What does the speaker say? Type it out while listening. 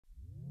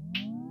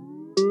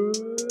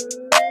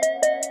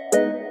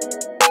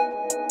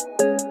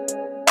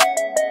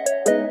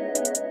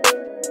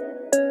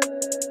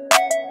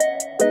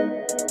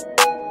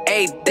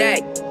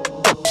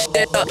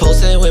shit up.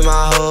 Posted with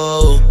my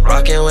hoe,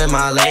 rockin' with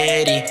my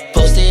lady.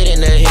 Posted in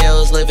the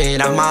hills,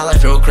 living out my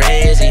life real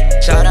crazy.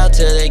 Shout out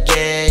to the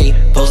gang.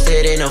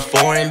 Posted in a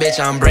foreign, bitch,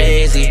 I'm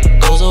brazy.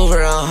 Goes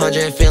over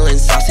 100, feeling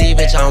saucy,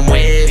 bitch, I'm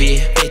wavy.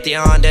 50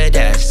 on the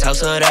dash, tell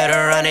so that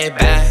I run it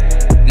back.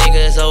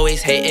 Niggas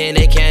always hating,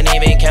 they can't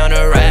even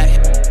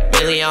counteract.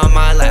 Millie on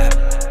my lap,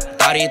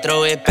 thought he'd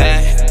throw it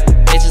back.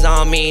 Bitches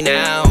on me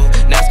now,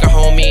 NASCAR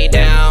hold me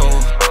down.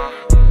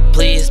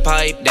 Please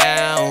pipe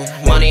down,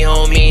 money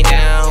hold me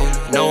down.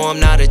 No, I'm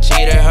not a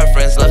cheater, her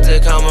friends love to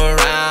come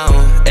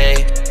around.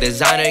 Ayy,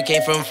 designer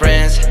came from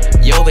France.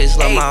 Yo, bitch,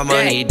 love my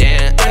money,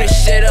 damn. Turn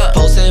this shit up.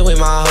 Posted with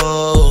my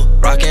hoe,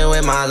 rockin'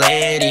 with my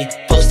lady.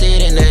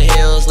 Posted in the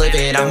hills,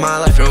 living out my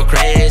life real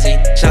crazy.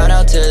 Shout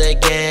out to the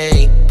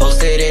gang.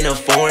 Posted in a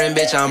foreign,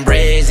 bitch, I'm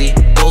brazy.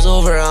 Goes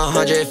over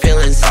 100,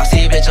 feeling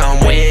saucy, bitch,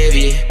 I'm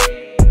wavy.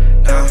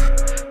 Nah.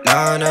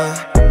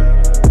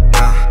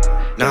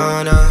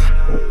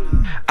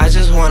 I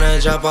just wanna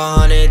drop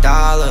 $100,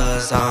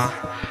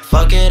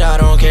 Fuck it, I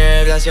don't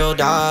care if that's your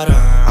daughter,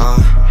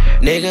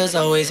 Niggas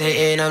always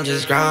hating, I'm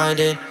just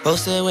grinding.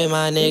 Posted with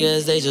my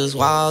niggas, they just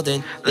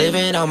wildin'.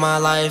 Living out my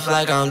life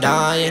like I'm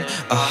dying.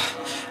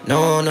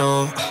 No.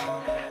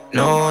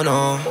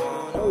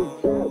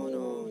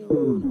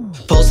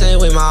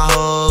 Posted with my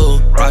hoe,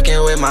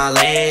 rockin' with my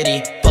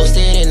lady.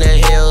 Posted in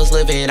the hills,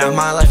 living out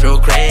my life real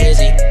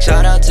crazy.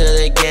 Shout out to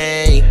the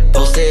gang.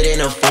 Posted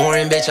in a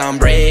foreign, bitch, I'm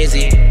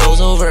brazy. Goes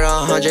over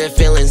 100,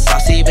 feeling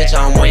saucy, bitch,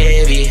 I'm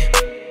wavy.